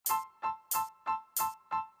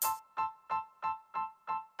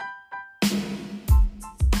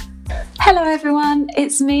Hello everyone,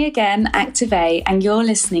 it's me again, Ep2, and you're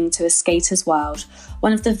listening to A Skater's World,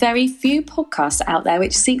 one of the very few podcasts out there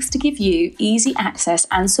which seeks to give you easy access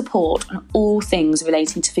and support on all things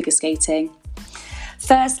relating to figure skating.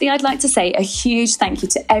 Firstly, I'd like to say a huge thank you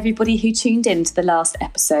to everybody who tuned in to the last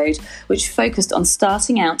episode, which focused on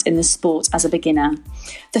starting out in the sport as a beginner.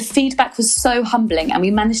 The feedback was so humbling, and we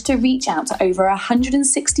managed to reach out to over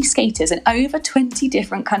 160 skaters in over 20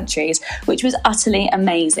 different countries, which was utterly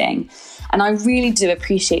amazing. And I really do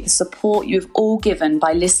appreciate the support you've all given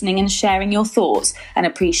by listening and sharing your thoughts and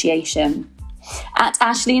appreciation. At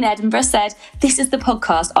Ashley in Edinburgh said, "This is the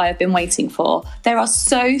podcast I have been waiting for. There are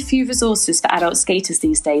so few resources for adult skaters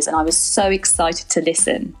these days, and I was so excited to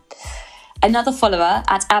listen." Another follower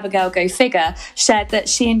at Abigail Go Figure shared that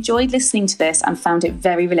she enjoyed listening to this and found it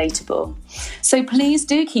very relatable. So please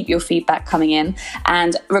do keep your feedback coming in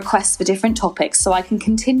and requests for different topics so I can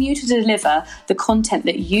continue to deliver the content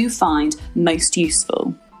that you find most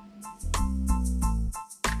useful.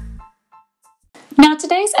 Now,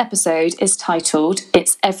 today's episode is titled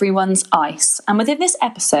It's Everyone's Ice, and within this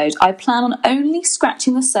episode I plan on only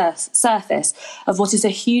scratching the surface of what is a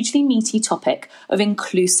hugely meaty topic of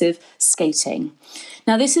inclusive skating.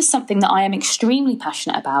 Now, this is something that I am extremely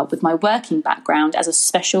passionate about with my working background as a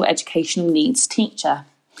special educational needs teacher.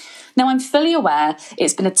 Now, I'm fully aware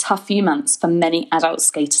it's been a tough few months for many adult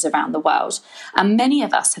skaters around the world, and many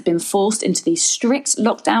of us have been forced into these strict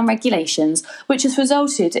lockdown regulations, which has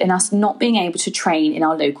resulted in us not being able to train in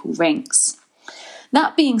our local rinks.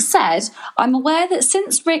 That being said, I'm aware that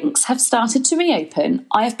since rinks have started to reopen,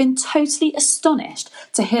 I have been totally astonished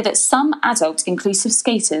to hear that some adult inclusive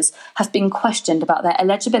skaters have been questioned about their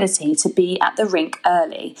eligibility to be at the rink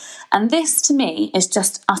early, and this to me is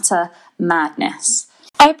just utter madness.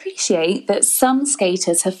 I appreciate that some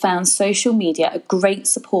skaters have found social media a great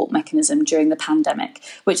support mechanism during the pandemic,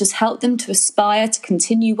 which has helped them to aspire to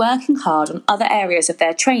continue working hard on other areas of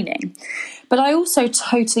their training. But I also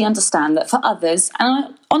totally understand that for others,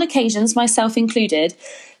 and on occasions myself included,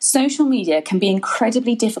 social media can be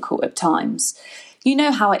incredibly difficult at times. You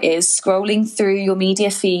know how it is, scrolling through your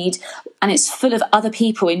media feed and it's full of other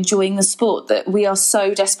people enjoying the sport that we are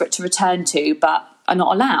so desperate to return to but are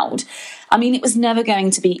not allowed. I mean, it was never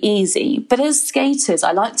going to be easy, but as skaters,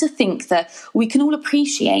 I like to think that we can all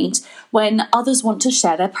appreciate when others want to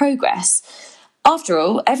share their progress. After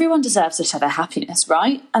all, everyone deserves to share their happiness,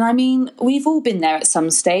 right? And I mean, we've all been there at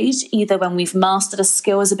some stage, either when we've mastered a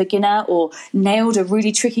skill as a beginner or nailed a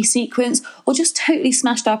really tricky sequence or just totally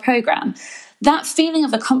smashed our program. That feeling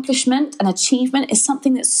of accomplishment and achievement is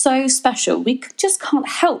something that's so special. We just can't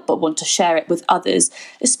help but want to share it with others,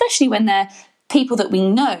 especially when they're people that we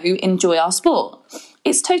know enjoy our sport.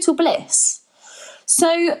 It's total bliss.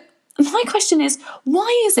 So my question is,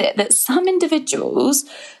 why is it that some individuals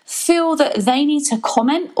feel that they need to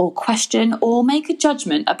comment or question or make a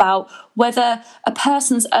judgment about whether a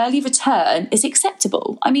person's early return is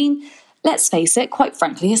acceptable? I mean, let's face it, quite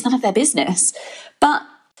frankly, it's none of their business. But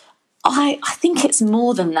I think it's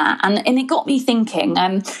more than that. And it got me thinking,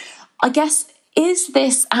 I guess, is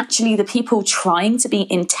this actually the people trying to be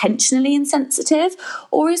intentionally insensitive,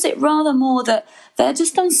 or is it rather more that they're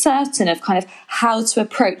just uncertain of kind of how to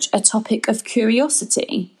approach a topic of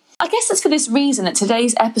curiosity? I guess it's for this reason that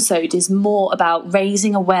today's episode is more about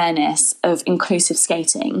raising awareness of inclusive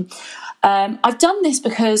skating. I've done this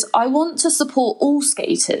because I want to support all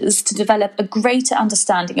skaters to develop a greater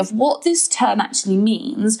understanding of what this term actually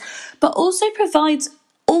means, but also provides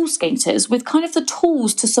all skaters with kind of the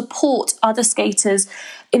tools to support other skaters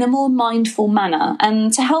in a more mindful manner.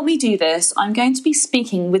 And to help me do this, I'm going to be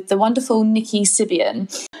speaking with the wonderful Nikki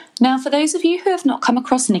Sibian. Now, for those of you who have not come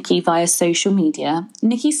across Nikki via social media,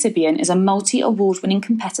 Nikki Sibian is a multi-award-winning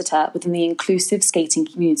competitor within the inclusive skating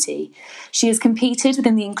community. She has competed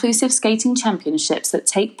within the inclusive skating championships that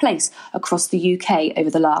take place across the UK over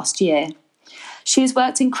the last year. She has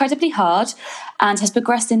worked incredibly hard and has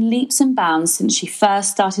progressed in leaps and bounds since she first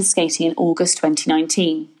started skating in August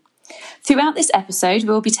 2019. Throughout this episode, we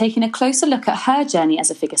will be taking a closer look at her journey as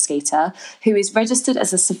a figure skater, who is registered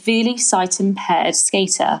as a severely sight-impaired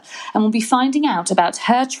skater, and we'll be finding out about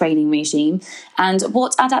her training regime and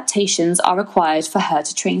what adaptations are required for her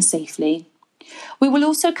to train safely. We will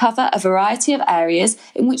also cover a variety of areas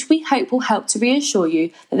in which we hope will help to reassure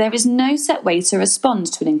you that there is no set way to respond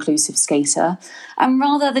to an inclusive skater, and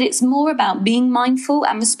rather that it's more about being mindful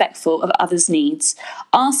and respectful of others' needs,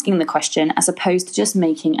 asking the question as opposed to just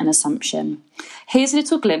making an assumption. Here's a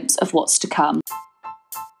little glimpse of what's to come.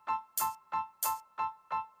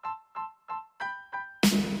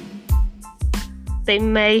 They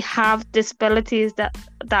may have disabilities that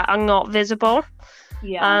are not visible.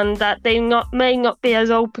 and that they may not be as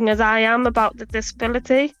open as I am about the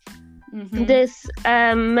disability. This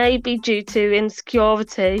may be due to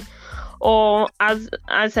insecurity, or, as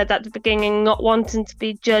I said at the beginning, not wanting to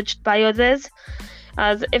be judged by others.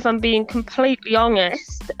 As if I'm being completely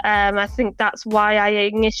honest, I think that's why I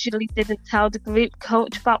initially didn't tell the group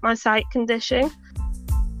coach about my sight condition.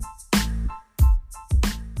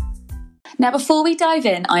 Now, before we dive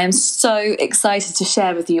in, I am so excited to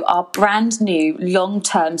share with you our brand new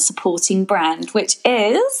long-term supporting brand, which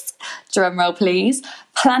is, drumroll please,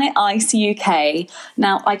 Planet Ice UK.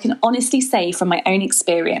 Now, I can honestly say from my own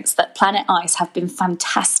experience that Planet Ice have been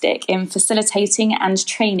fantastic in facilitating and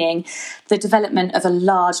training the development of a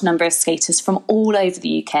large number of skaters from all over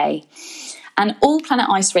the UK. And all Planet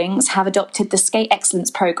Ice rings have adopted the Skate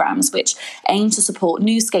Excellence programmes, which aim to support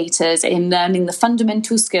new skaters in learning the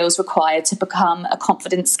fundamental skills required to become a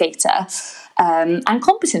confident skater and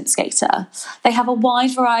competent skater. They have a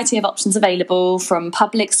wide variety of options available, from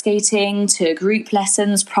public skating to group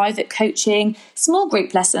lessons, private coaching, small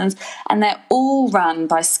group lessons, and they're all run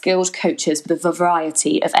by skilled coaches with a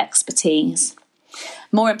variety of expertise.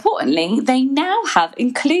 More importantly, they now have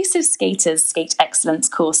inclusive skaters skate excellence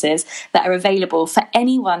courses that are available for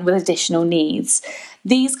anyone with additional needs.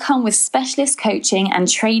 These come with specialist coaching and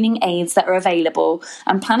training aids that are available,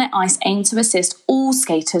 and Planet Ice aim to assist all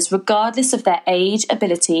skaters, regardless of their age,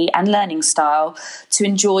 ability, and learning style, to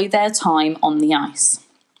enjoy their time on the ice.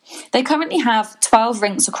 They currently have 12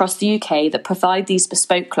 rinks across the UK that provide these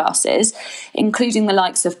bespoke classes, including the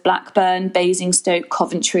likes of Blackburn, Basingstoke,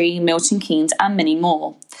 Coventry, Milton Keynes, and many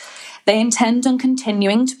more. They intend on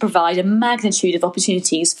continuing to provide a magnitude of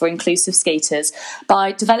opportunities for inclusive skaters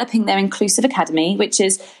by developing their Inclusive Academy, which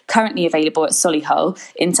is currently available at Solihull,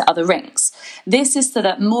 into other rinks. This is so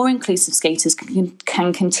that more inclusive skaters can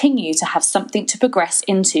continue to have something to progress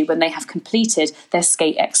into when they have completed their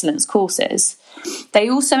skate excellence courses. They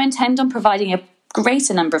also intend on providing a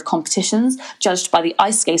greater number of competitions judged by the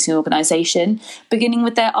Ice Skating Organisation, beginning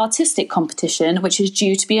with their artistic competition, which is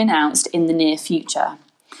due to be announced in the near future.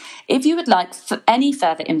 If you would like any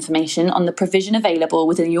further information on the provision available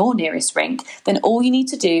within your nearest rink, then all you need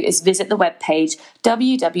to do is visit the webpage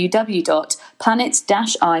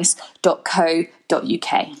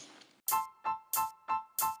www.planet-ice.co.uk.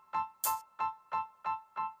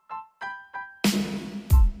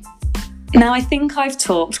 Now, I think I've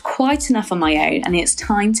talked quite enough on my own, and it's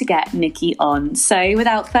time to get Nikki on. So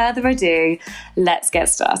without further ado, let's get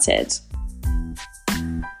started.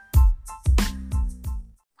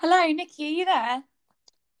 Hello, Nikki, are you there?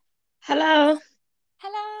 Hello.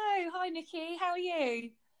 Hello. Hi, Nikki. How are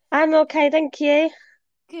you? I'm okay, thank you.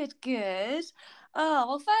 Good. Oh,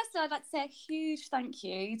 well, first I'd like to say a huge thank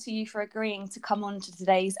you to you for agreeing to come on to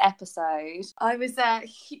today's episode. I was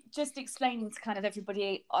just explaining to kind of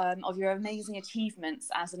everybody of your amazing achievements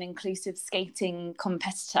as an inclusive skating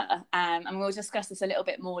competitor, and we'll discuss this a little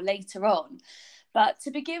bit more later on. But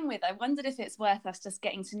to begin with, I wondered if it's worth us just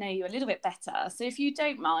getting to know you a little bit better. So if you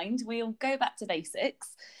don't mind, we'll go back to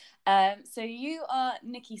basics. So you are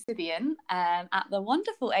Nikki Sibian at the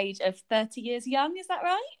wonderful age of 30 years young, is that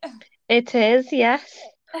right? It is, yes.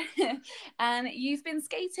 And you've been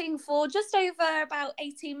skating for just over about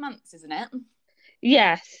 18 months, isn't it?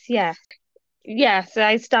 Yes. Yes,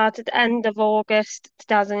 I started end of August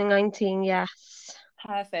 2019, yes.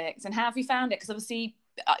 Perfect. And how have you found it? Because obviously,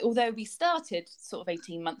 although we started sort of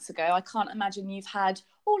 18 months ago, I can't imagine you've had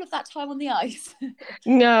all of that time on the ice.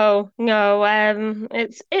 No.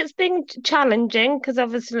 It's been challenging because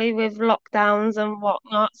obviously with lockdowns and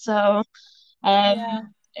whatnot. So, Yeah.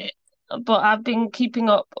 but I've been keeping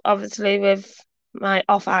up obviously with my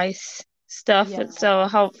off ice stuff, Yeah. so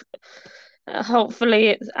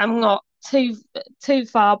hopefully I'm not too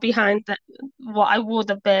far behind what I would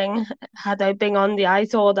have been had I been on the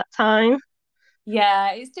ice all that time.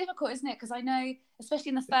 Yeah, it's difficult, isn't it? Because I know, especially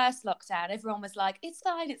in the first lockdown, everyone was like, it's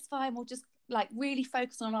fine, we'll just like really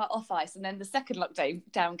focus on our off ice. And then the second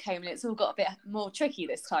lockdown came and it's all got a bit more tricky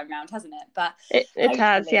this time round, hasn't it? But It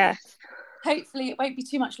has, yes. Hopefully it won't be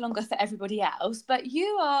too much longer for everybody else. But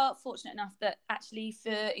you are fortunate enough that actually for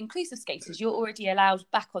inclusive skaters, you're already allowed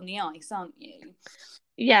back on the ice, aren't you?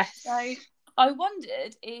 Yes. So I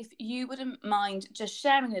wondered if you wouldn't mind just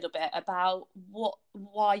sharing a little bit about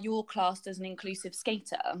why you're classed as an inclusive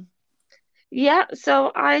skater. Yeah,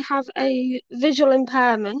 so I have a visual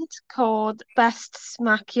impairment called Best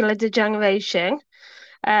macular degeneration,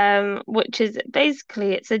 which is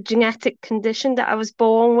basically it's a genetic condition that I was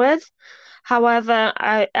born with. However,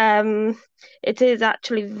 it is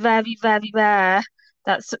actually very, very rare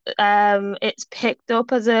that's it's picked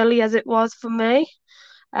up as early as it was for me.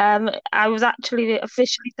 I was actually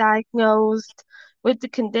officially diagnosed with the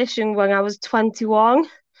condition when I was 21.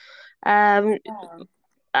 Um, Oh,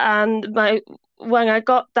 and my when I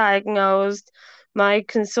got diagnosed, my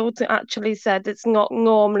consultant actually said it's not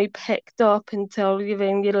normally picked up until you're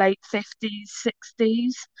in your late 50s,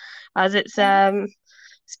 60s, as it's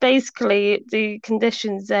basically the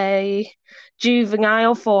condition's a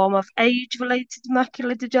juvenile form of age-related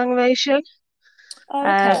macular degeneration. oh,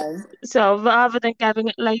 Uh, okay. so rather than getting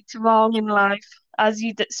it later on in life, as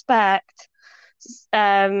you'd expect,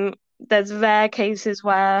 there's rare cases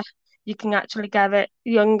where you can actually get it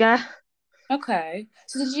younger. Okay.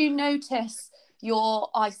 So did you notice your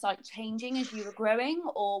eyesight changing as you were growing,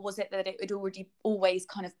 or was it that it had already always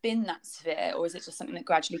kind of been that severe, or is it just something that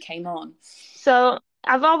gradually came on? So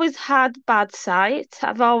I've always had bad sight.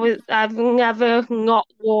 I've never not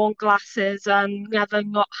worn glasses and never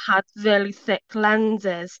not had really thick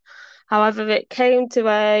lenses. However, it came to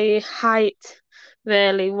a height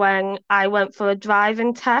really when I went for a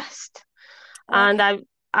driving test, and Okay.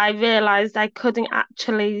 I realized I couldn't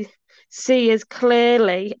actually see as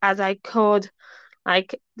clearly as I could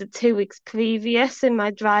like the 2 weeks previous in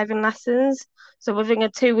my driving lessons. So within a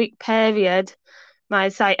 2 week period, my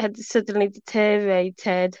sight had suddenly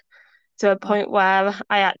deteriorated to a Wow. point where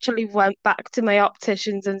I actually went back to my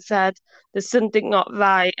opticians and said there's something not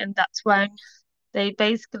right, and that's when they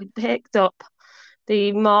basically picked up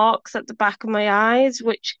the marks at the back of my eyes,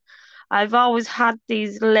 which I've always had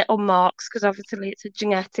these little marks because obviously it's a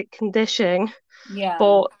genetic condition, Yeah.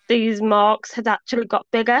 but these marks had actually got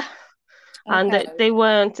bigger, and Okay. they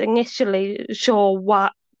weren't initially sure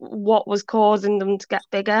what was causing them to get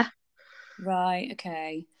bigger. Right.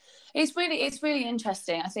 Okay. It's really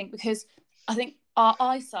interesting. I think because I think our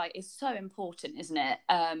eyesight is so important, isn't it?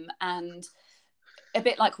 And a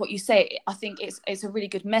bit like what you say, I think it's a really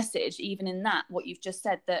good message, even in that what you've just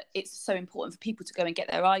said, that it's so important for people to go and get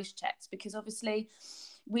their eyes checked, because obviously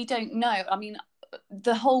we don't know. I mean,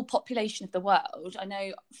 the whole population of the world, I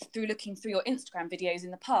know through looking through your Instagram videos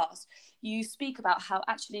in the past, you speak about how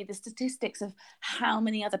actually the statistics of how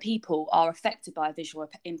many other people are affected by a visual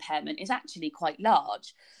impairment is actually quite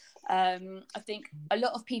large. I think a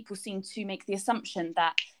lot of people seem to make the assumption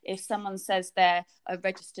that if someone says they're a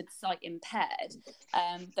registered sight impaired,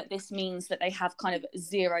 that this means that they have kind of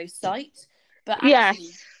zero sight. But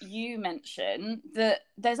actually, Yes, you mention that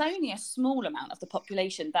there's only a small amount of the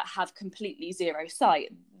population that have completely zero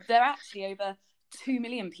sight. There are actually over 2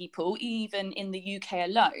 million people, even in the UK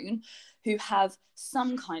alone, who have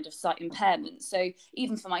some kind of sight impairment. So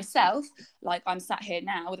even for myself, like I'm sat here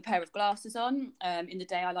now with a pair of glasses on. In the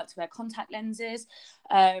day, I like to wear contact lenses,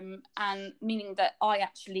 and meaning that I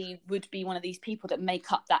actually would be one of these people that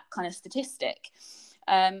make up that kind of statistic.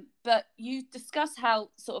 But you discuss how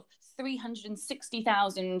sort of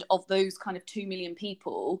 360,000 of those kind of 2 million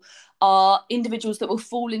people are individuals that will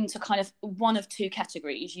fall into kind of one of two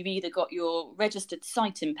categories. You've either got your registered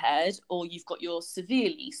sight impaired or you've got your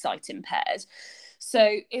severely sight impaired.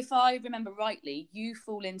 So, if I remember rightly, you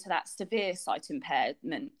fall into that severe sight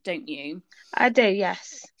impairment, don't you? I do,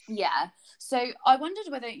 yes. Yeah. So I wondered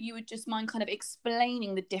whether you would just mind kind of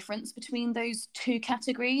explaining the difference between those two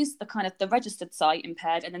categories, the kind of the registered sight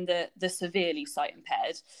impaired and then the severely sight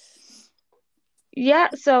impaired. Yeah,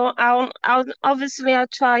 so I'll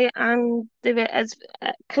try and do it as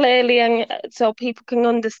clearly and so people can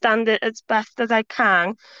understand it as best as I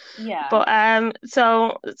can. Yeah. But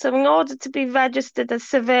so in order to be registered as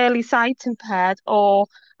severely sight impaired, or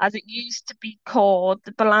as it used to be called,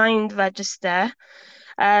 the blind register,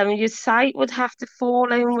 your sight would have to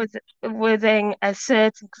fall in within a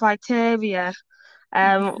certain criteria.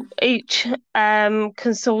 Mm-hmm. Each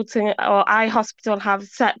consulting or eye hospital have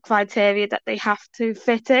set criteria that they have to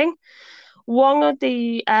fit in. One of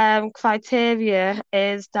the criteria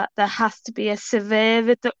is that there has to be a severe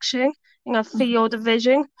reduction in a field of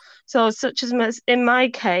vision. So, such as in my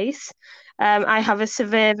case, I have a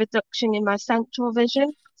severe reduction in my central vision.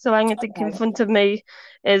 So, anything in Okay. front of me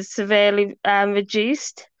is severely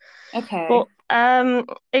reduced. But Okay.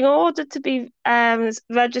 in order to be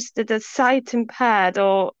registered as sight impaired,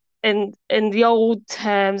 or in the old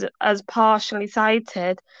terms as partially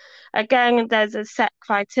sighted, again, there's a set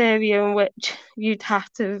criteria in which you'd have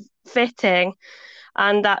to fit in,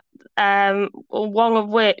 and that one of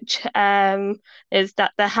which is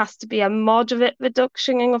that there has to be a moderate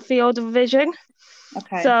reduction in the field of vision.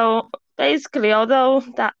 Okay. So basically, although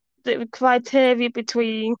that the criteria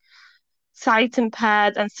between sight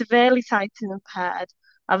impaired and severely sight impaired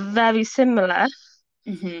are very similar,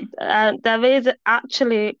 Mm-hmm. there is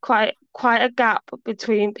actually quite a gap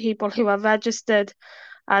between people who are registered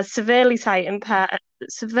as severely sight impaired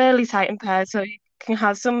severely sight impaired. So you can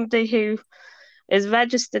have somebody who is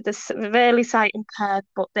registered as severely sight impaired,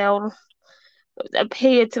 but they'll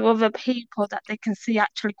appear to other people that they can see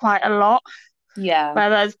actually quite a lot. Yeah.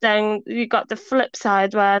 Whereas then you got the flip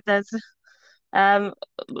side where there's um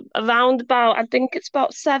around about, I think it's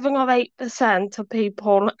about 7 or 8% of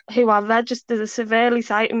people who are registered as severely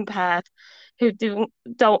sight impaired who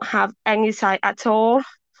don't have any sight at all.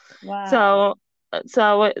 Wow.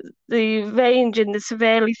 So the range in the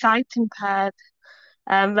severely sight impaired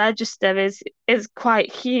register is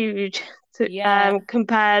quite huge Yeah.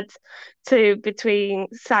 compared to between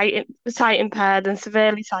sight impaired and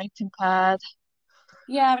severely sight impaired.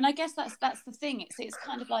 Yeah, and I guess that's the thing. It's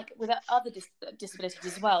kind of like with other disabilities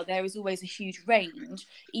as well. There is always a huge range,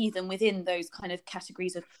 even within those kind of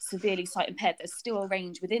categories of severely sight impaired. There's still a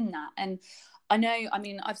range within that, and I know. I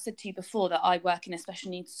mean, I've said to you before that I work in a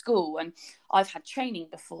special needs school, and I've had training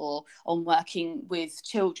before on working with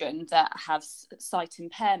children that have sight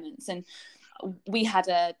impairments, and we had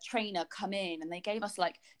a trainer come in and they gave us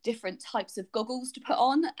like different types of goggles to put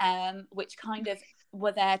on, which kind of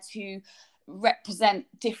were there to represent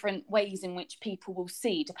different ways in which people will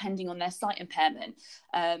see depending on their sight impairment.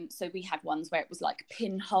 So we had ones where it was like a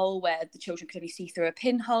pinhole where the children could only see through a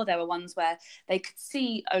pinhole. There were ones where they could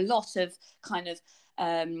see a lot of kind of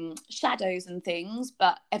shadows and things,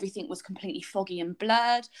 but everything was completely foggy and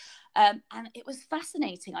blurred. And it was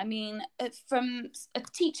fascinating. I mean, from a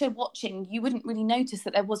teacher watching, you wouldn't really notice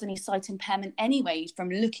that there was any sight impairment anyway from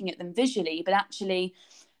looking at them visually, but actually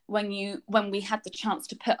when we had the chance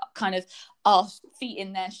to put kind of our feet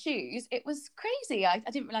in their shoes, it was crazy. I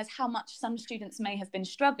didn't realize how much some students may have been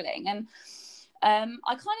struggling. And I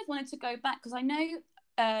kind of wanted to go back because I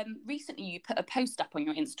know recently you put a post up on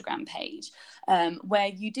your Instagram page where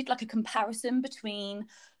you did like a comparison between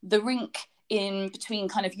the rink in between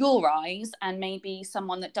kind of your eyes and maybe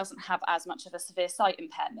someone that doesn't have as much of a severe sight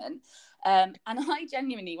impairment. And I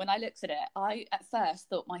genuinely, when I looked at it, I at first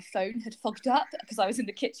thought my phone had fogged up because I was in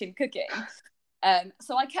the kitchen cooking.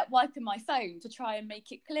 So I kept wiping my phone to try and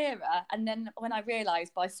make it clearer. And then when I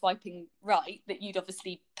realised by swiping right that you'd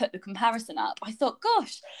obviously put the comparison up, I thought,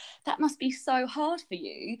 gosh, that must be so hard for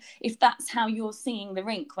you if that's how you're seeing the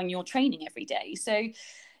rink when you're training every day. So,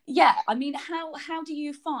 yeah, I mean, how do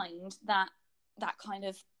you find that kind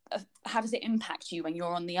of how does it impact you when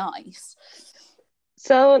you're on the ice?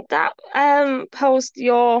 So that post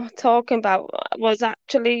you're talking about was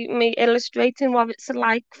actually me illustrating what it's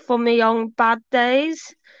like for me on bad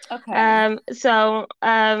days. Okay.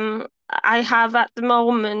 I have at the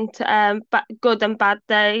moment good and bad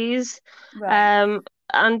days. Right.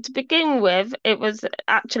 And to begin with, it was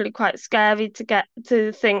actually quite scary to get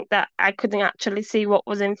to think that I couldn't actually see what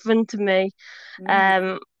was in front of me.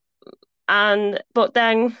 Mm. Um, and but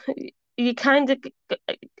then you kind of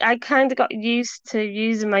I kind of got used to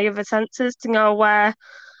using my other senses to know where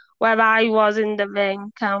I was in the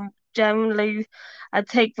rink, and generally I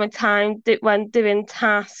take my time when doing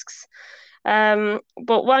tasks.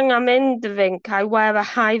 But when I'm in the rink, I wear a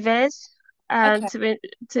high vis, and Okay.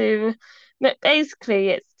 to basically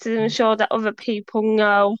it's to ensure that other people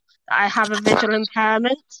know that I have a visual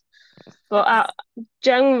impairment. But Okay.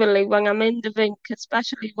 generally, when I'm in the rink,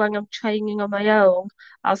 especially when I'm training on my own,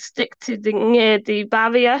 I'll stick to near the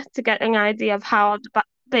barrier to get an idea of how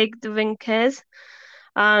big the rink is.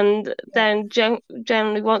 And Yeah. then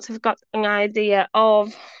generally, once I've got an idea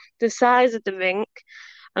of the size of the rink,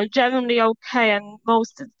 I'm generally okay. And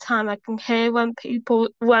most of the time, I can hear when people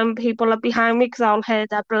are behind me because I'll hear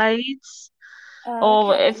their blades,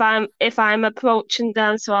 or Okay. if I'm approaching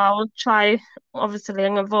them, so I'll try obviously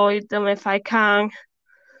and avoid them if I can.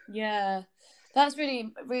 Yeah, that's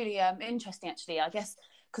really really interesting actually. I guess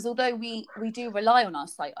because although we do rely on our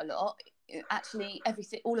sight a lot, actually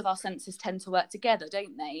everything all of our senses tend to work together,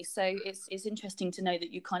 don't they? So it's interesting to know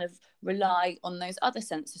that you kind of rely on those other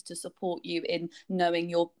senses to support you in knowing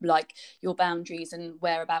your boundaries and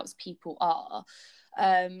whereabouts people are.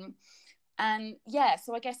 Um, and yeah,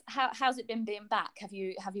 so I guess how's it been being back? Have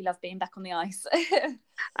you loved being back on the ice?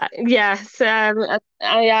 Yes, I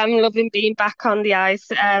am loving being back on the ice.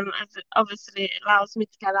 As obviously it allows me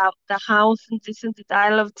to get out the house and do something that I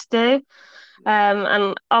love to do. Yeah.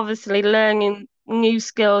 And obviously learning new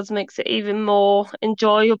skills makes it even more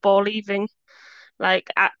enjoyable, even like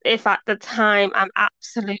if at the time I'm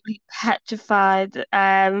absolutely petrified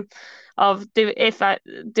of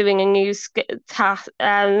doing a new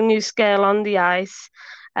skill on the ice.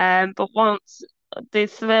 But once the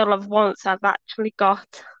thrill of once I've actually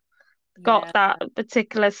got Yeah. that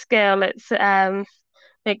particular skill, it's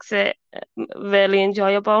makes it really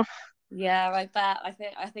enjoyable. Yeah, I bet.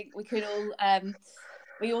 I think we could all.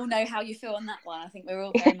 we all know how you feel on that one. I think we're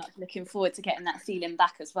all very much looking forward to getting that feeling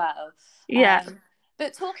back as well. Yeah.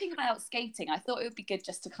 But talking about skating, I thought it would be good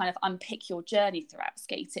just to kind of unpick your journey throughout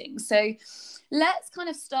skating. So let's kind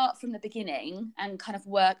of start from the beginning and kind of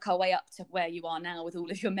work our way up to where you are now with all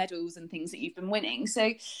of your medals and things that you've been winning.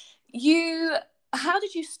 So how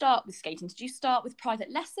did you start with skating? Did you start with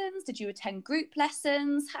private lessons? Did you attend group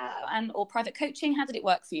lessons or private coaching? How did it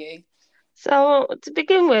work for you? So to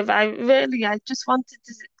begin with, I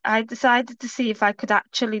decided to see if I could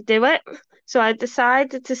actually do it. So I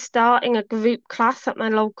decided to start in a group class at my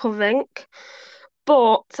local rink.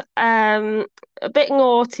 But a bit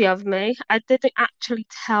naughty of me, I didn't actually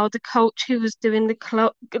tell the coach who was doing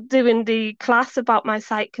the class about my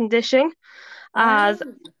sight condition, Oh,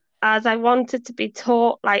 as I wanted to be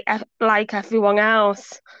taught like everyone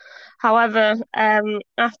else. However,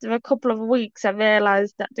 after a couple of weeks, I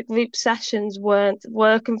realised that the group sessions weren't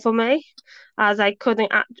working for me, as I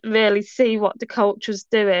couldn't really see what the coach was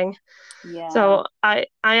doing. yeah, So I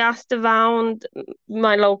asked around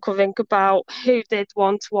my local rink about who did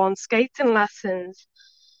one-to-one skating lessons.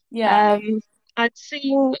 yeah, Um, I'd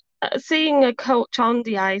seen a coach on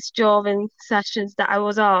the ice during sessions that I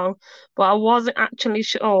was on, but I wasn't actually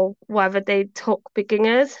sure whether they took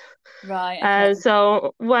beginners. right, okay,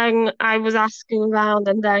 So when I was asking around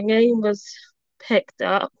and their name was picked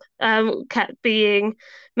up, kept being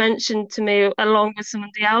mentioned to me along with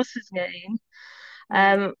somebody else's name,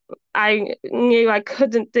 mm, um, I knew I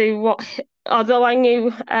couldn't do although I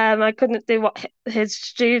knew I couldn't do what his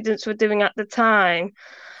students were doing at the time.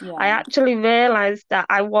 I yeah, actually realised that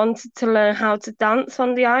I wanted to learn how to dance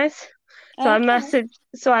on the ice. okay.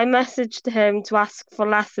 So I messaged him to ask for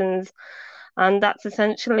lessons, and that's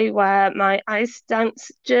essentially where my ice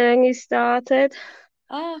dance journey started.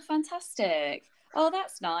 Oh, fantastic. Oh,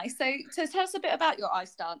 that's nice. So tell us a bit about your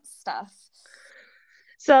ice dance stuff.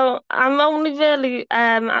 So I'm only really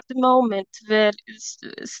at the moment really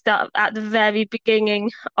start at the very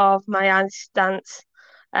beginning of my ice dance,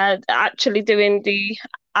 actually doing the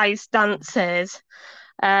ice dances.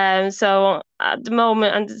 So at the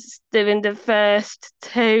moment I'm just doing the first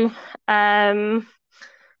two um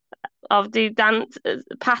of the dance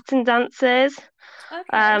pattern dances,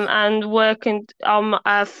 Okay. and working on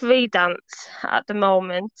a free dance at the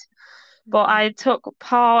moment. But Yeah. I took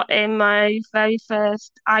part in my very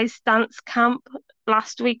first ice dance camp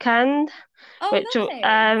last weekend, Oh,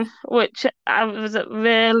 lovely. which I was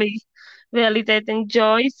really did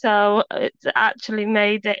enjoy. So it's actually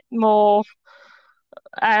made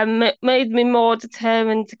me more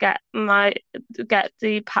determined to get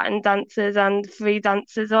the pattern dances and free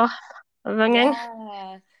dances off ringing.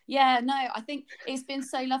 Yeah. Yeah, no, I think it's been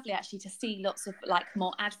so lovely actually to see lots of like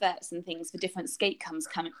more adverts and things for different skate camps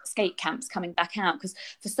coming back out, because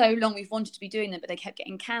for so long we've wanted to be doing them but they kept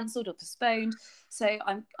getting cancelled or postponed. So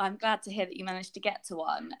I'm glad to hear that you managed to get to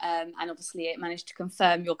one, and obviously it managed to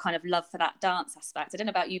confirm your kind of love for that dance aspect. I don't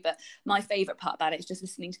know about you, but my favourite part about it is just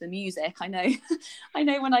listening to the music. I know I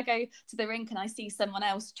know when I go to the rink and I see someone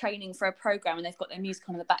else training for a program and they've got their music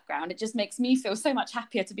on in the background, it just makes me feel so much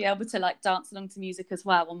happier to be able to like dance along to music as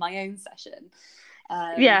well on my own session.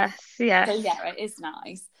 Um, Yes, yes. so yeah, it is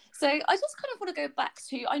nice. So I just kind of want to go back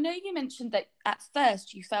to, I know you mentioned that at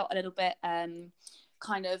first you felt a little bit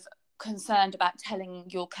kind of concerned about telling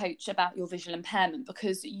your coach about your visual impairment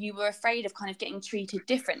because you were afraid of kind of getting treated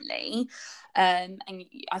differently, and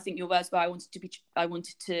I think your words were, I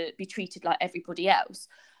wanted to be treated like everybody else.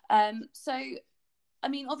 So I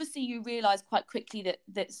mean, obviously, you realise quite quickly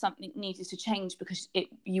that something needed to change because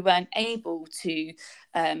you weren't able to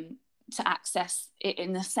access it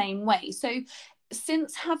in the same way. So,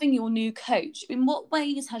 since having your new coach, in what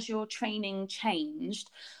ways has your training changed,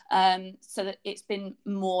 so that it's been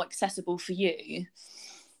more accessible for you?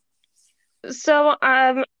 So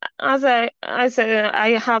I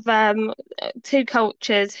have two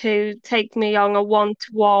coaches who take me on a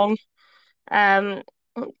one-to-one um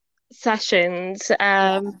sessions.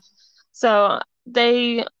 Yeah, So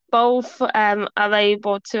they both are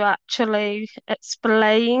able to actually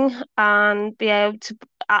explain and be able to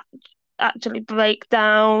actually break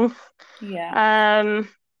down yeah, um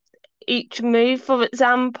each move. For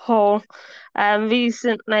example,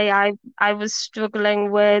 recently I was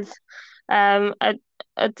struggling with um a,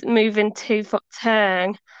 a moving 2 foot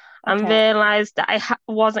turn, and okay, realised that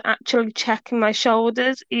wasn't actually checking my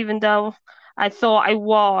shoulders, even though I thought I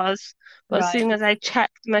was. But as right, soon as I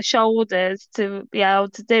checked my shoulders to be able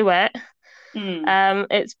to do it, mm.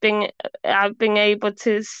 it's been I've been able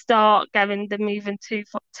to start getting the moving 2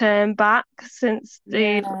 foot turn back since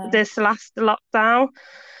the Yeah. this last lockdown.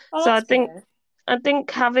 Oh, So that's good. I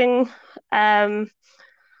think having um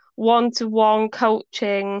one-to-one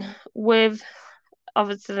coaching with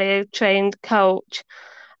obviously a trained coach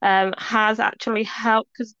has actually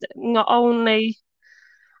helped, because not only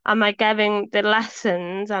am I getting the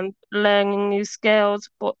lessons and learning new skills,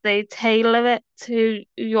 but they tailor it to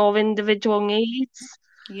your individual needs.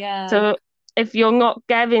 Yeah. So if you're not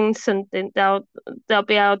getting something, they'll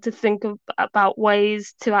be able to think about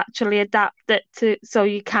ways to actually adapt it to so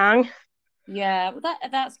you can. Yeah, well,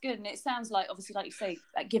 that's good, and it sounds like, obviously, like you say,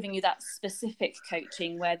 like giving you that specific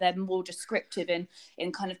coaching where they're more descriptive in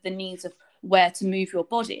kind of the needs of where to move your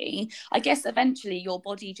body. I guess eventually your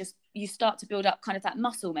body you start to build up kind of that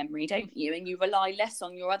muscle memory, don't you? And you rely less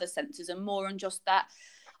on your other senses and more on just that.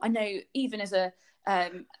 I know, even as a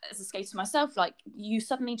skater myself, like you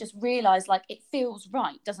suddenly just realize like it feels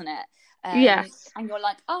right, doesn't it? Yes. And you're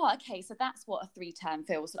like, oh, okay, so that's what a 3-turn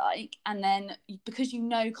feels like. And then because you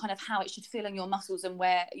know kind of how it should feel in your muscles and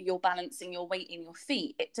where you're balancing your weight in your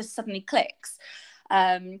feet, it just suddenly clicks.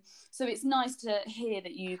 So it's nice to hear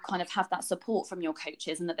that you kind of have that support from your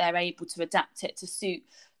coaches and that they're able to adapt it to suit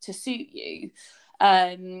you.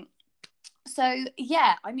 So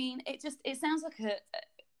yeah, I mean, it sounds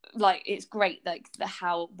like it's great, like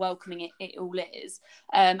how welcoming it all is.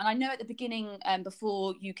 And I know at the beginning,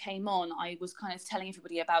 before you came on, I was kind of telling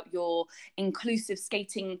everybody about your inclusive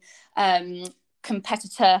skating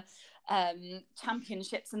competitor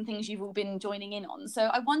championships and things you've all been joining in on. So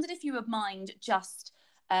I wondered if you would mind just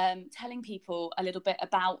telling people a little bit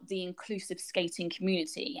about the inclusive skating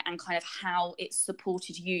community and kind of how it's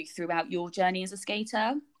supported you throughout your journey as a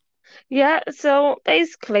skater. Yeah, so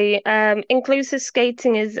basically, inclusive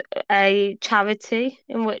skating is a charity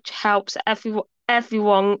in which helps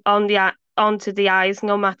everyone onto the ice,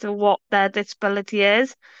 no matter what their disability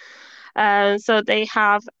is. So they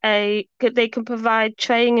can provide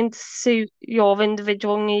training to suit your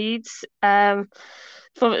individual needs.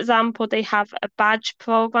 For example, they have a badge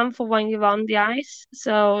program for when you're on the ice.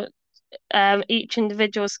 So each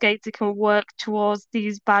individual skater can work towards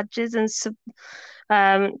these badges,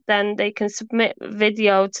 and then they can submit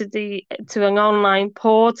video to an online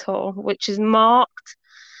portal which is marked,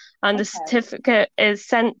 and the Okay. certificate is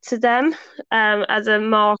sent to them as a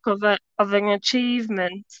mark of an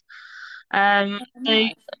achievement. They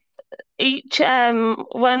Nice. each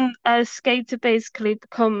When a skater basically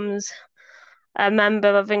becomes a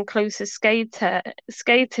member of inclusive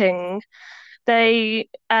skating, they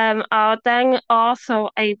are then also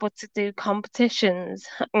able to do competitions.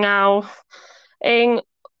 Now, in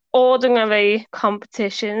ordinary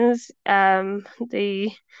competitions,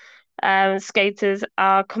 the skaters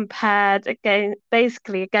are compared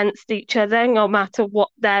basically against each other, no matter what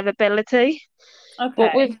their ability.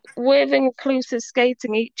 But Okay. with inclusive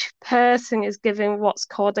skating, each person is given what's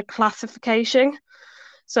called a classification.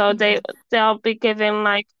 So Mhm. they'll be given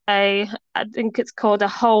like I think it's called a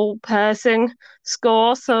whole person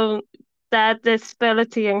score. So their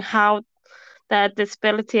disability and how their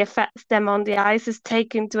disability affects them on the ice is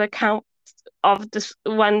taken into account of this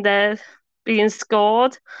when they're being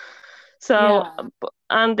scored. So, Yeah.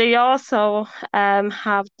 and they also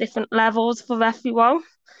have different levels for everyone.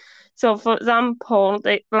 So, for example,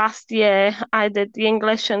 last year I did the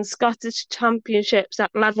English and Scottish Championships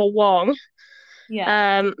at level one,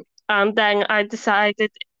 Yeah. um, and then I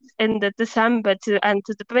decided in the December to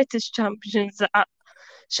enter the British Championships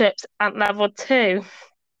at level two.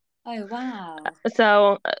 Oh, wow.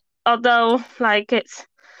 So, although like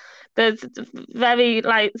there's very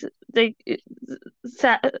like the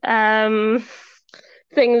set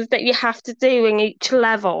things that you have to do in each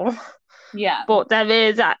level, Yeah. but there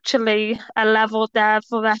is actually a level there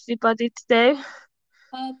for everybody to do.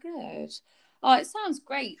 Oh, good. Oh, it sounds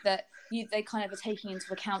great that they kind of are taking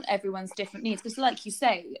into account everyone's different needs, because, like you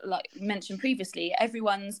say, like mentioned previously,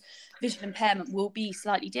 everyone's visual impairment will be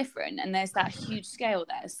slightly different, and there's that huge scale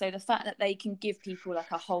there. So the fact that they can give people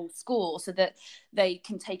like a whole score so that they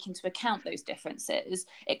can take into account those differences,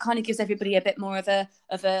 it kind of gives everybody a bit more of a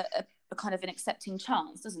kind of an accepting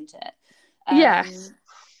chance, doesn't it? Yes.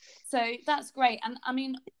 So that's great. And I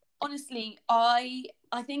mean, honestly, I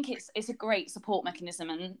think it's a great support mechanism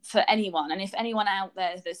and for anyone. And if anyone out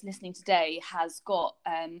there that's listening today has got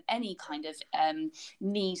any kind of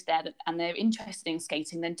need there and they're interested in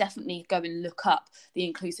skating, then definitely go and look up the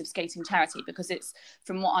Inclusive Skating Charity, because it's,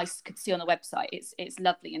 from what I could see on the website, it's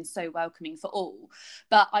lovely and so welcoming for all.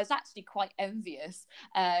 But I was actually quite envious,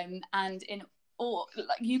 and in or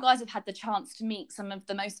like you guys have had the chance to meet some of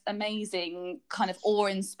the most amazing kind of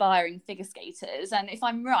awe-inspiring figure skaters. And if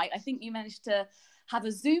I'm right, I think you managed to have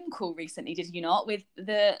a Zoom call recently, did you not, with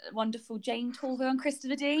the wonderful Jane Torver and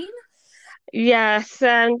Christopher Dean? Yes,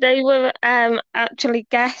 they were actually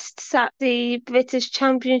guests at the British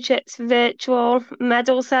Championships virtual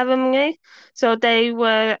medal ceremony. So they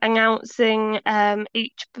were announcing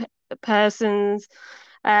each person's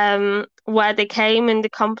where they came in the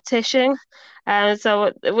competition.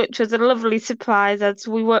 Which was a lovely surprise, as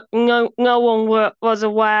we were no one was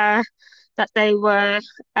aware that they were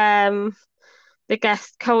um the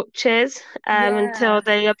guest coaches until Yeah.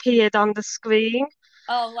 they appeared on the screen.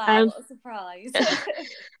 Oh wow, Um, what a surprise.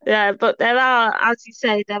 yeah, but there are, as you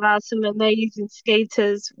say, there are some amazing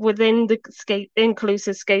skaters within the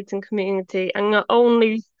inclusive skating community, and not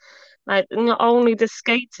only the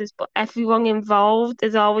skaters, but everyone involved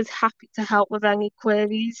is always happy to help with any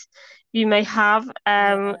queries you may have.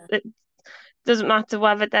 Yeah. It doesn't matter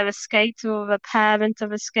whether they're a skater or a parent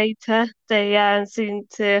of a skater, they seem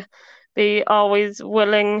to be always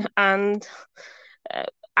willing and uh,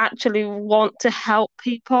 actually want to help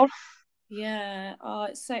people. Yeah, oh,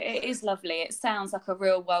 it is lovely. It sounds like a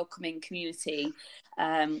real welcoming community,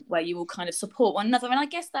 where you all kind of support one another, and I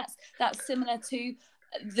guess that's similar to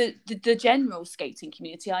the general skating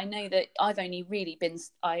community. I know that I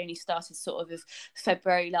only started sort of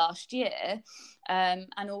February last year, and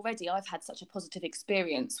already I've had such a positive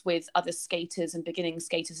experience with other skaters and beginning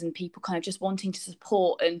skaters and people kind of just wanting to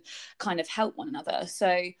support and kind of help one another.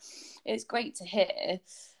 So it's great to hear.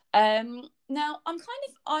 Now,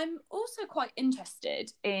 I'm also quite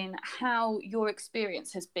interested in how your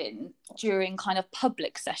experience has been during kind of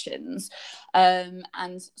public sessions,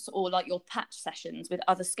 or like your patch sessions with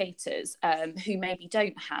other skaters who maybe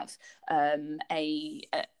don't have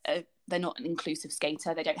they're not an inclusive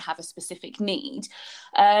skater, they don't have a specific need.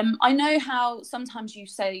 I know how sometimes you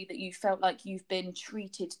say that you felt like you've been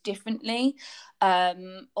treated differently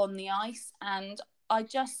on the ice, and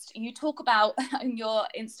you talk about on your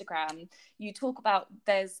Instagram, you talk about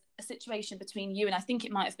there's a situation between you and I think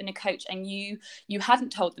it might have been a coach, and you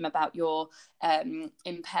hadn't told them about your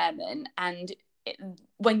impairment, and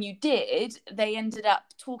when you did, they ended up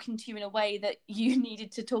talking to you in a way that you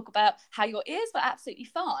needed to talk about how your ears were absolutely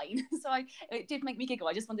fine. It did make me giggle.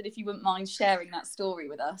 I just wondered if you wouldn't mind sharing that story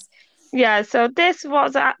with us. Yeah, so this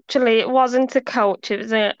was actually, it wasn't a coach, it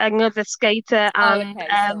was another skater, Oh, and okay,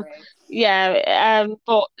 sorry.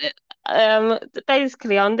 but um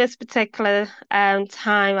basically on this particular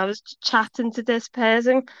time I was chatting to this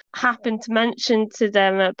person, happened to mention to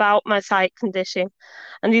them about my sight condition,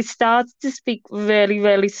 and he started to speak really,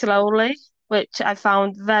 really slowly, which I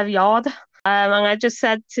found very odd. And I just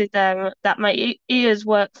said to them that my ears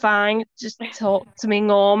work fine, just talk to me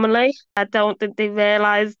normally. I don't think they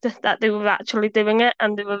realised that they were actually doing it,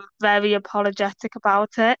 and they were very apologetic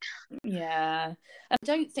about it. Yeah. I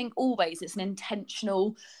don't think always it's an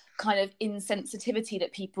intentional kind of insensitivity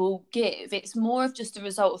that people give. It's more of just a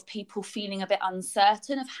result of people feeling a bit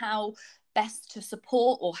uncertain of how best to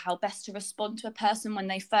support or how best to respond to a person when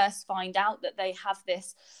they first find out that they have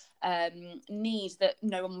this need that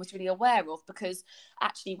no one was really aware of, because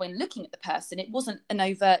actually when looking at the person it wasn't an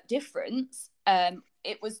overt difference.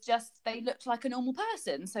 It was just they looked like a normal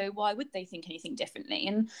person, so why would they think anything differently?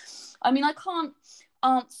 And I mean, I can't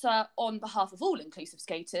answer on behalf of all inclusive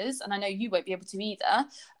skaters, and I know you won't be able to either,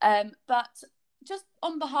 but just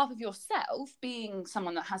on behalf of yourself, being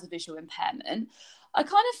someone that has a visual impairment, I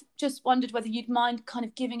kind of just wondered whether you'd mind kind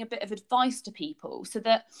of giving a bit of advice to people so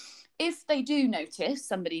that if they do notice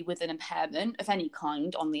somebody with an impairment of any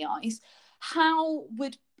kind on the ice, how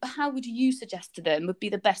would you suggest to them would be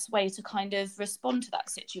the best way to kind of respond to that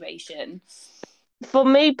situation? For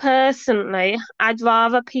me personally, I'd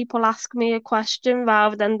rather people ask me a question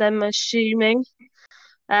rather than them assuming.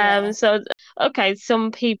 Yeah, So okay,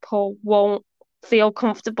 some people won't feel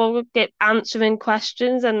comfortable with answering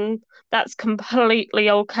questions, and that's completely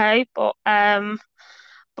okay. But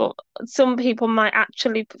some people might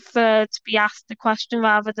actually prefer to be asked the question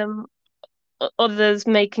rather than others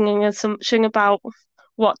making an assumption about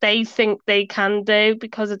what they think they can do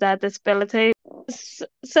because of their disability.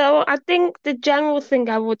 So I think the general thing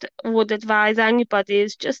I would advise anybody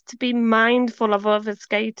is just to be mindful of other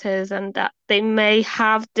skaters, and that they may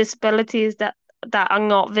have disabilities that are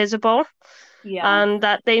not visible, yeah. and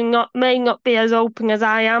that they not may not be as open as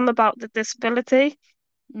I am about the disability.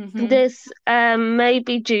 Mm-hmm. This may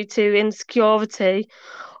be due to insecurity,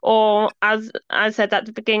 or, as I said at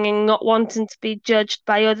the beginning, not wanting to be judged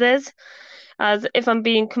by others. As if I'm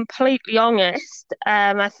being completely honest,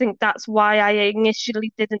 I think that's why I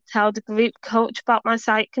initially didn't tell the group coach about my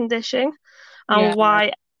sight condition, and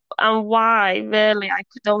Yeah. why really I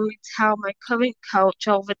could only tell my current coach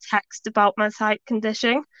over text about my sight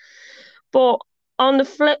condition. But on the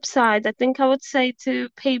flip side, I think I would say to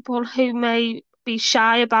people who may be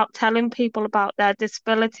shy about telling people about their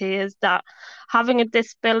disability is that having a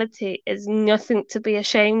disability is nothing to be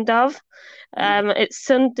ashamed of. It's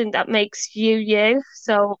something that makes you you,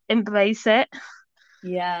 so embrace it.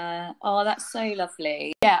 Yeah. Oh, that's so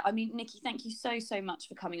lovely. Yeah, I mean, Nikki, thank you so much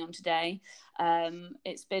for coming on today.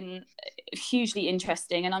 It's been hugely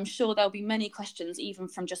interesting, and I'm sure there'll be many questions even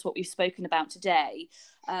from just what we've spoken about today.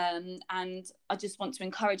 And I just want to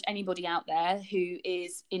encourage anybody out there who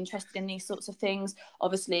is interested in these sorts of things.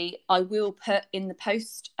 Obviously, I will put in the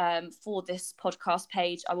post for this podcast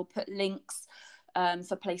page, I will put links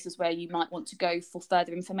for places where you might want to go for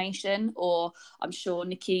further information, or I'm sure,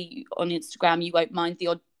 Nikki, on Instagram you won't mind the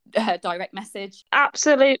odd direct message.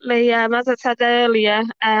 Absolutely. As I said earlier,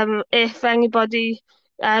 if anybody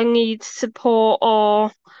needs support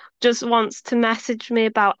or just wants to message me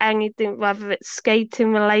about anything, whether it's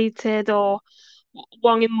skating related or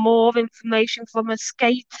wanting more information from a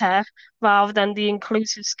skater rather than the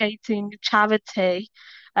inclusive skating charity,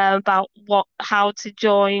 about how to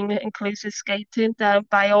join inclusive skating, then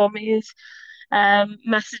by all means,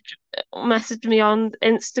 message me on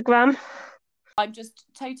Instagram. I'm just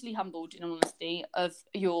totally humbled, in all honesty, of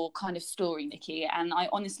your kind of story, Nikki, and I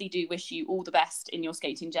honestly do wish you all the best in your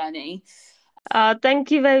skating journey. Thank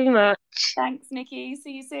you very much. Thanks, Nikki.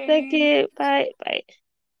 See you soon. Thank you. Bye. Bye.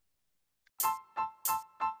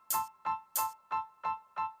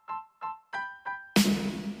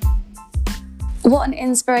 What an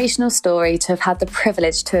inspirational story to have had the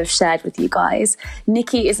privilege to have shared with you guys.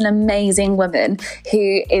 Nikki is an amazing woman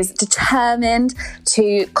who is determined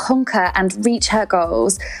to conquer and reach her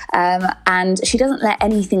goals, and she doesn't let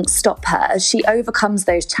anything stop her. She overcomes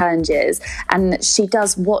those challenges and she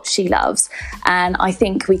does what she loves. And I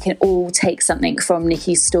think we can all take something from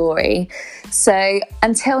Nikki's story. So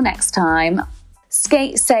until next time,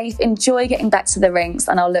 skate safe, enjoy getting back to the rinks,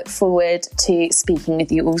 and I'll look forward to speaking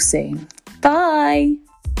with you all soon. Bye.